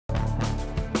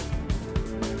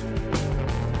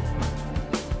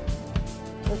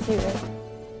to you, Ruth.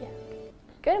 Yeah.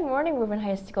 Good morning, Woburn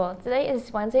High School. Today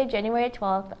is Wednesday, January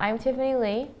 12th. I'm Tiffany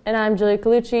Lee. And I'm Julia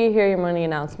Colucci. Here are your morning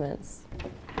announcements.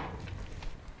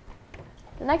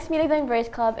 The next meeting of the Embrace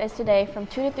Club is today from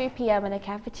 2 to 3 p.m. in the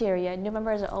cafeteria. New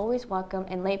members are always welcome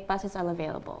and late buses are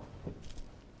available.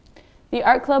 The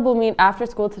art club will meet after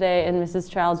school today in Mrs.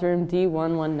 Child's room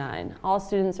D119. All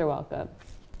students are welcome.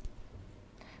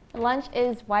 The lunch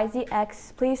is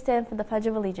YZX. Please stand for the Pledge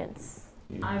of Allegiance.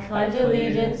 I pledge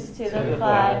allegiance to the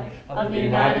flag of the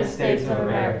United States of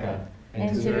America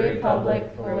and to the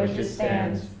republic for which it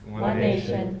stands, one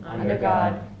nation, under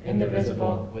God,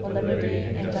 indivisible, with liberty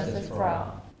and justice for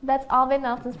all. That's all the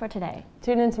announcements for today.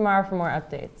 Tune in tomorrow for more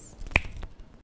updates.